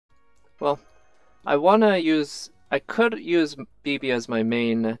Well, I could use BB as my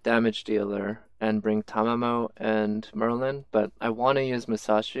main damage dealer and bring Tamamo and Merlin, but I want to use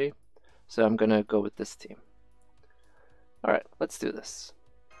Musashi, so I'm gonna go with this team. Alright, let's do this.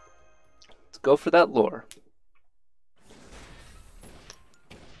 Let's go for that lore.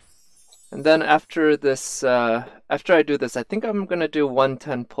 And then after this, after I do this, I think I'm gonna do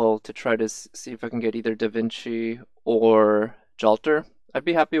 110 pull to try to see if I can get either Da Vinci or Jalter. I'd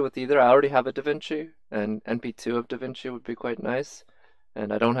be happy with either. I already have a Da Vinci, and NP2 of Da Vinci would be quite nice.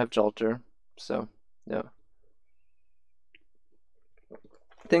 And I don't have Jalter, so yeah.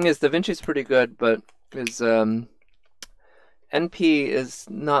 Thing is, Da Vinci's pretty good, but his NP is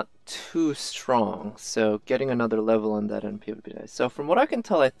not too strong, so getting another level on that NP would be nice. So from what I can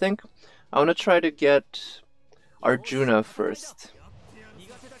tell, I think I want to try to get Arjuna first.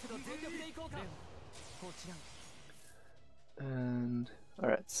 And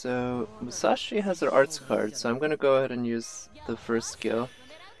alright, so Musashi has her arts card, so I'm going to go ahead and use the first skill.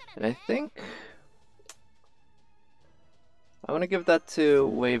 And I think I want to give that to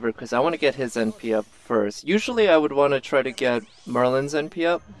Waver because I want to get his NP up first. Usually I would want to try to get Merlin's NP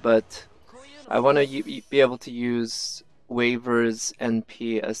up, but I want to be able to use Waver's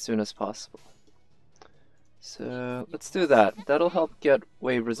NP as soon as possible. So let's do that. That'll help get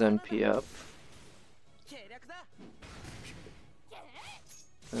Waver's NP up.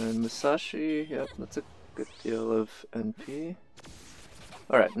 And Musashi, yep, that's a good deal of NP.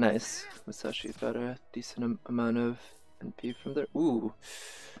 Alright, nice. Musashi got a decent amount of NP from there. Ooh,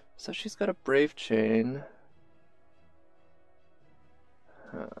 Musashi's got a Brave Chain.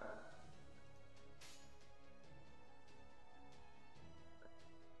 Huh.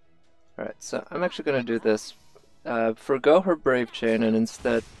 Alright, so I'm actually going to do this. Forgo her Brave Chain and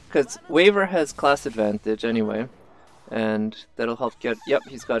instead, because Waver has class advantage anyway, and that'll help get, yep,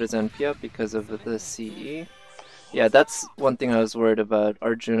 he's got his NP up because of the CE. Yeah, that's one thing I was worried about,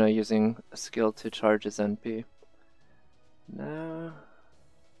 Arjuna using a skill to charge his NP. Now...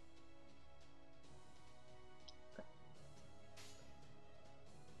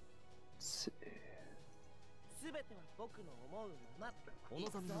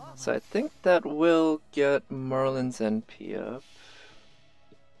 So I think that will get Merlin's NP up.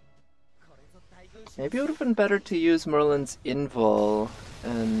 Maybe it would have been better to use Merlin's Invul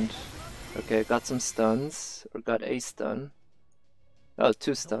and... Okay, got some stuns, or got a stun. Oh,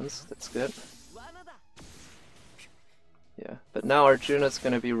 2 stuns, that's good. Yeah, but now Arjuna's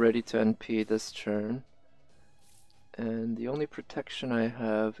gonna be ready to NP this turn. And the only protection I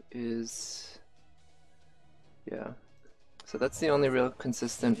have is... Yeah. So that's the only real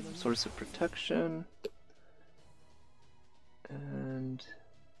consistent source of protection. And...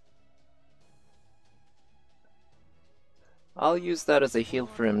 I'll use that as a heal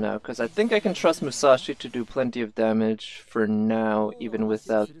for him now, because I think I can trust Musashi to do plenty of damage for now, even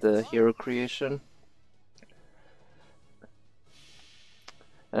without the hero creation.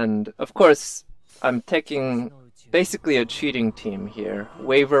 And of course, I'm taking basically a cheating team here.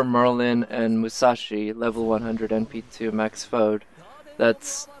 Waver, Merlin, and Musashi, level 100 NP2 max FOD.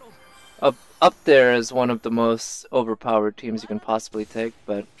 That's up there as one of the most overpowered teams you can possibly take,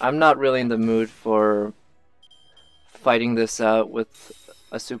 but I'm not really in the mood for fighting this out with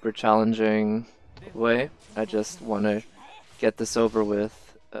a super challenging way. I just want to get this over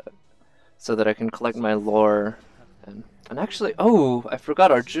with so that I can collect my lore. And actually, oh, I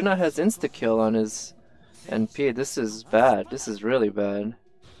forgot Arjuna has insta-kill on his NP. This is bad. This is really bad.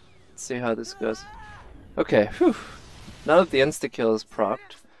 Let's see how this goes. Okay, whew. None of the insta-kill is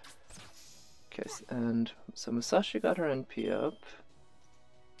procced. Okay, and so Musashi got her NP up.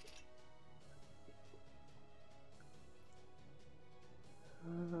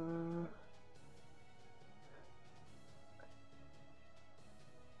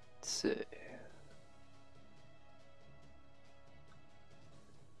 Let's see.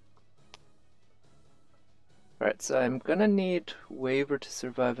 Alright, so I'm gonna need Waver to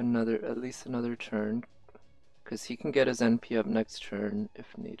survive at least another turn, because he can get his NP up next turn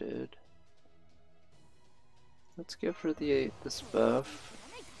if needed. Let's give her this buff.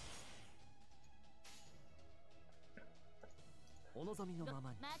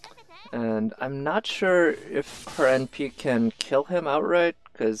 And I'm not sure if her NP can kill him outright,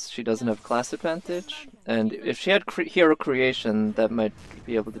 because she doesn't have class advantage. And if she had hero creation, that might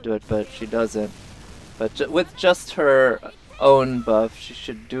be able to do it, but she doesn't. But with just her own buff, she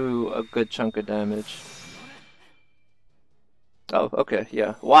should do a good chunk of damage. Oh, okay,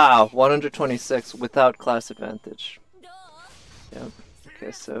 yeah. Wow, 126 without class advantage. Yep.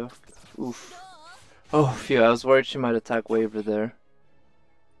 Okay, so... Oof. Oh, phew, I was worried she might attack Waver there.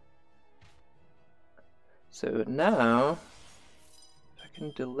 So now, if I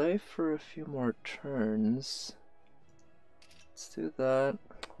can delay for a few more turns, let's do that.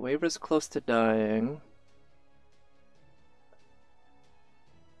 Waver's close to dying.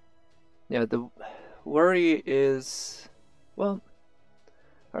 Yeah, the worry is, well,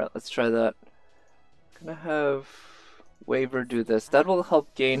 alright, let's try that. I'm gonna have Waver do this. That will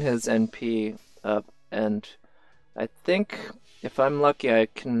help gain his NP up, and I think if I'm lucky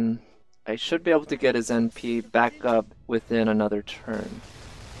I should be able to get his NP back up within another turn.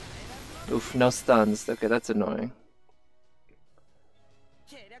 Oof, no stuns. Okay, that's annoying.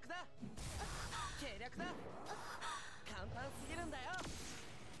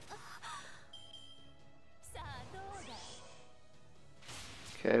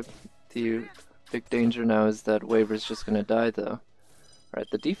 Okay, the big danger now is that Waver's just gonna die though. Alright,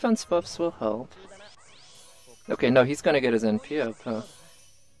 the defense buffs will help. Okay, no, he's gonna get his NP up, huh?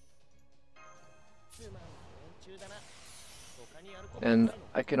 And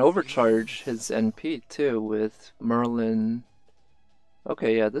I can overcharge his NP too with Merlin.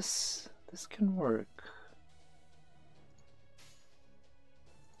 Okay, yeah, this can work.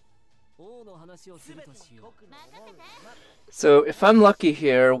 So if I'm lucky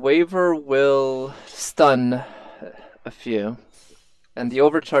here, Waver will stun a few, and the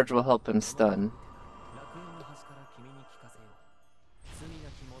overcharge will help him stun.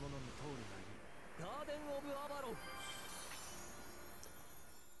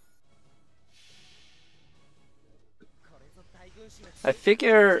 I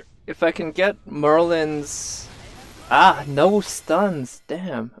figure if I can get Merlin's... Ah, no stuns,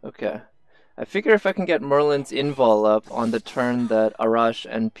 damn, okay. I figure if I can get Merlin's invul up on the turn that Arash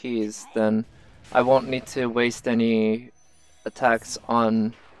NPs, then I won't need to waste any attacks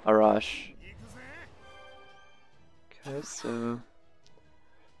on Arash. Okay, so...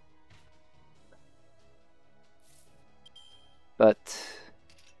 But...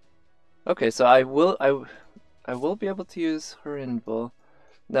 Okay, so I will be able to use her invul.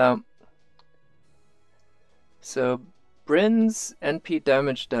 Now... So... Bryn's NP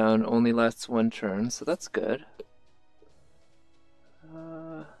damage down only lasts one turn, so that's good.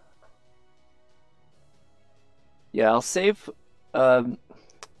 Yeah, I'll save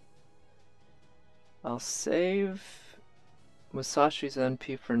Musashi's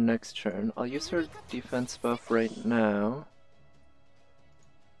NP for next turn. I'll use her defense buff right now.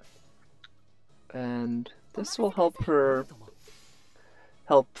 And this will help her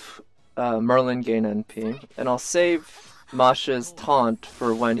Merlin gain NP. And I'll save Masha's taunt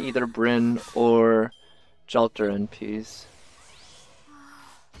for when either Bryn or Jalter NPs.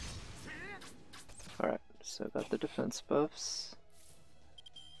 Alright, so got the defense buffs.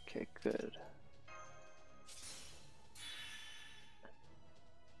 Okay, good.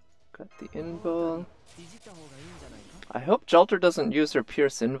 Got the invul. I hope Jalter doesn't use her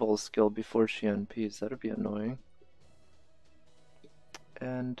Pierce invul skill before she NPs, that'd be annoying.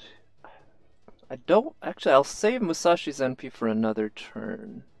 And I don't... Actually, I'll save Musashi's NP for another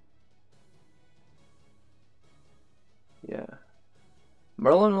turn. Yeah.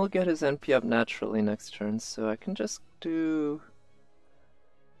 Merlin will get his NP up naturally next turn, so I can just do...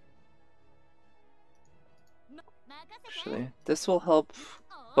 Actually, this will help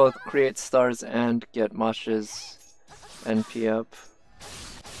both create stars and get Masha's NP up.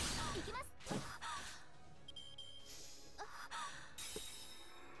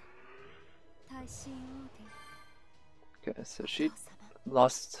 Okay, so she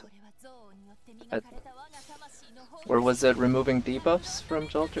lost at... Or was it removing debuffs from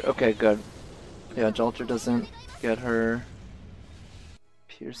Jalter? Okay, good. Yeah, Jalter doesn't get her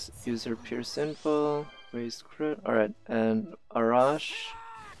use her Pierce info, raised crit. Alright, and Arash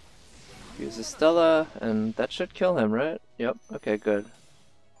uses Stella, and that should kill him, right? Yep, okay, good.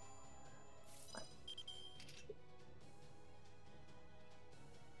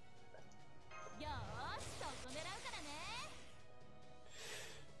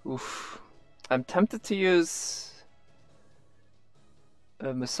 Oof. I'm tempted to use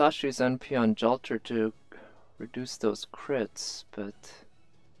Musashi's NP on Jalter to reduce those crits, but...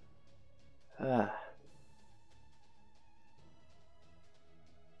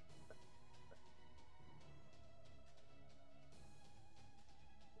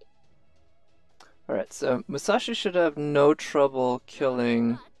 Alright, so Musashi should have no trouble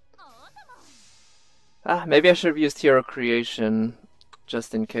killing... maybe I should have used Hero Creation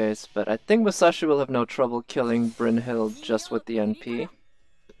just in case, but I think Musashi will have no trouble killing Brynhild just with the NP,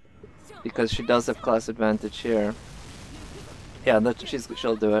 because she does have class advantage here. Yeah,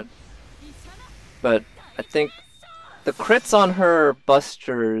 she'll do it. But I think the crits on her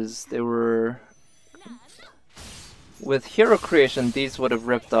busters, they were With hero creation, these would have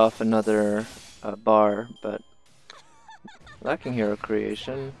ripped off another bar, but lacking hero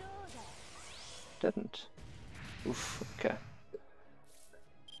creation, didn't. Oof, okay.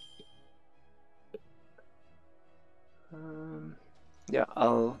 Yeah,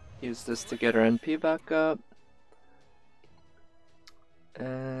 I'll use this to get our NP back up.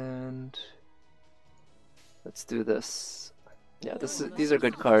 And let's do this. Yeah, these are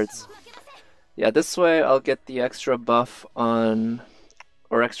good cards. Yeah, this way I'll get the extra buff on,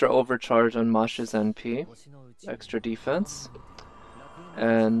 or extra overcharge on Masha's NP, extra defense.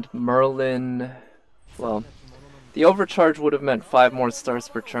 And Merlin, well, the overcharge would have meant 5 more stars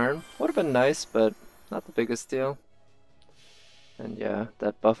per turn. Would have been nice, but not the biggest deal. And yeah,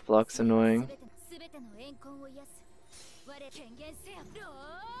 that buff block's annoying.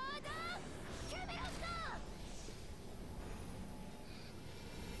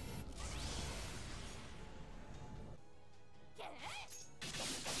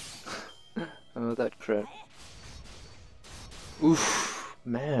 Oh, that crit. Oof,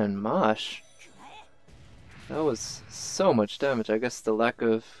 man, Mosh. That was so much damage. I guess the lack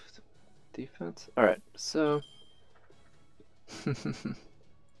of defense. Alright, so...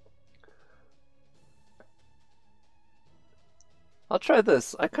 I'll try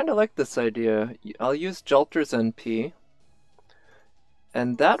this. I kind of like this idea. I'll use Jolter's NP,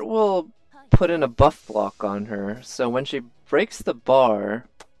 and that will put in a buff block on her. So when she breaks the bar,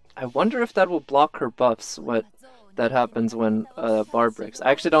 I wonder if that will block her buffs, what that happens when a bar breaks. I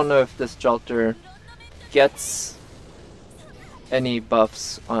actually don't know if this Jolter gets any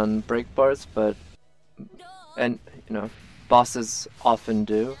buffs on break bars, but, and you know, bosses often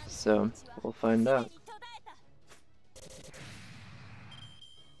do, so we'll find out.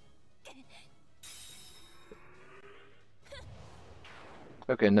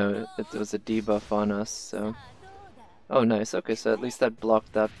 Okay, no, it was a debuff on us, so... Oh, nice. Okay, so at least that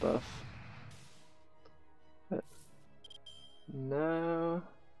blocked that buff. But now...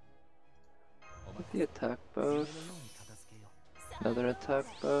 with the attack buff. Another attack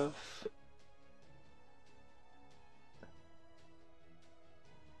buff.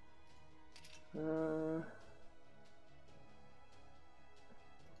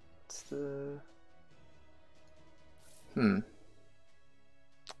 What's the...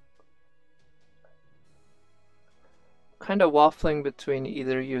 Kind of waffling between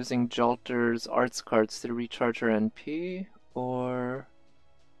either using Jolter's arts cards to recharge her NP, or...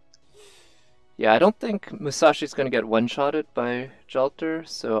 Yeah, I don't think Musashi's gonna get one-shotted by Jolter,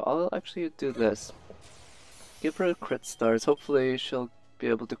 so I'll actually do this. Give her crit stars, hopefully she'll be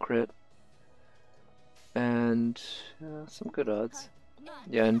able to crit. And some good odds.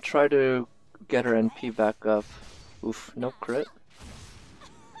 Yeah, and try to get her NP back up. Oof, no crit.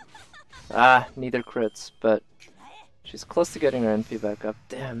 Ah, neither crits, but she's close to getting her NP back up.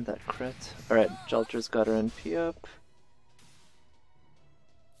 Damn, that crit. Alright, Jolter's got her NP up.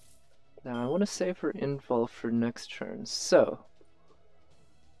 Now I want to save her invul for next turn, so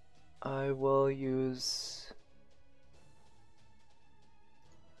I will use...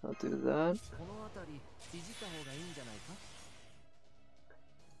 I'll do that.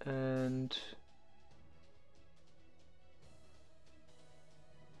 And...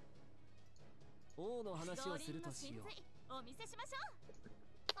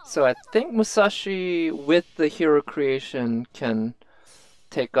 So I think Musashi, with the hero creation, can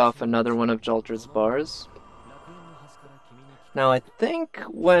take off another one of Jolter's bars. Now I think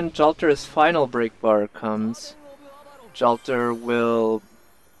when Jolter's final break bar comes, Jolter will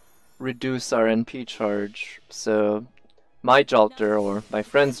reduce our NP charge, so my Jolter, or my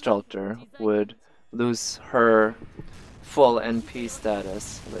friend's Jolter, would lose her full NP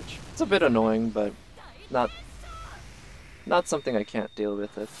status, which is a bit annoying, but not something I can't deal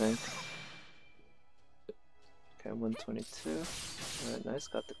with, I think. Okay, 122. Alright, nice,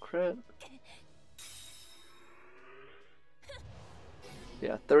 got the crit.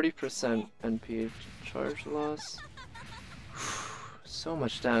 Yeah, 30% NP charge loss. So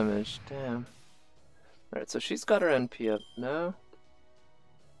much damage, damn. Alright, so she's got her NP up now.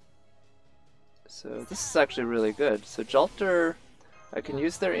 So this is actually really good. So Jolter, I can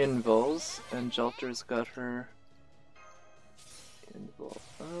use their invuls, and Jolter's got her invul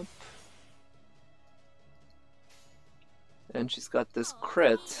up. And she's got this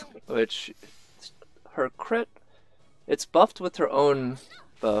crit, which her crit, it's buffed with her own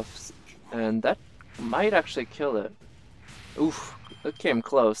buffs, and that might actually kill it. Oof, it came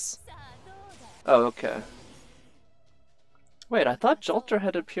close. Oh, okay. Wait, I thought Jolter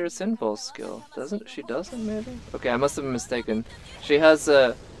had a Pierce Invul skill. Doesn't she? Doesn't maybe? Okay, I must have been mistaken. She has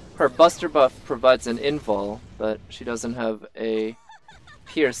her Her Buster buff provides an invul, but she doesn't have a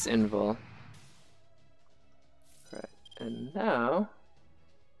Pierce invul. Right, and now...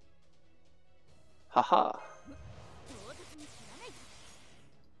 Haha.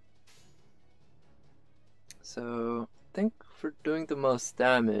 So, I think for doing the most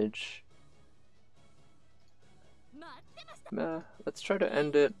damage... let's try to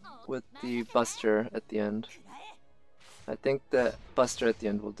end it with the Buster at the end. I think that Buster at the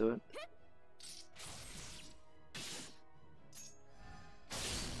end will do it.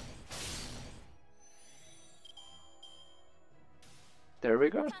 There we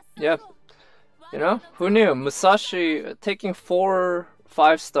go. Yeah. You know, who knew? Musashi taking 4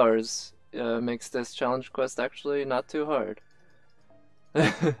 5-stars makes this challenge quest actually not too hard.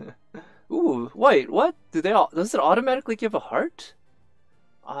 Ooh, wait, what? Does it automatically give a heart?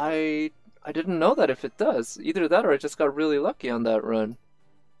 I didn't know that if it does. Either that or I just got really lucky on that run.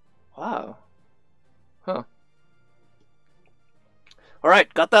 Wow. Huh.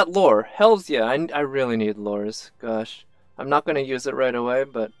 Alright, got that lore. Hells yeah, I really need lores. Gosh. I'm not going to use it right away,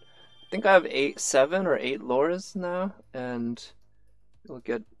 but I think I have 7 or 8 lores now, and we'll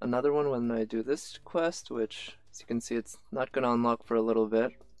get another one when I do this quest, which, as you can see, it's not going to unlock for a little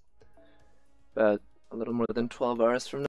bit, but a little more than 12 hours from now.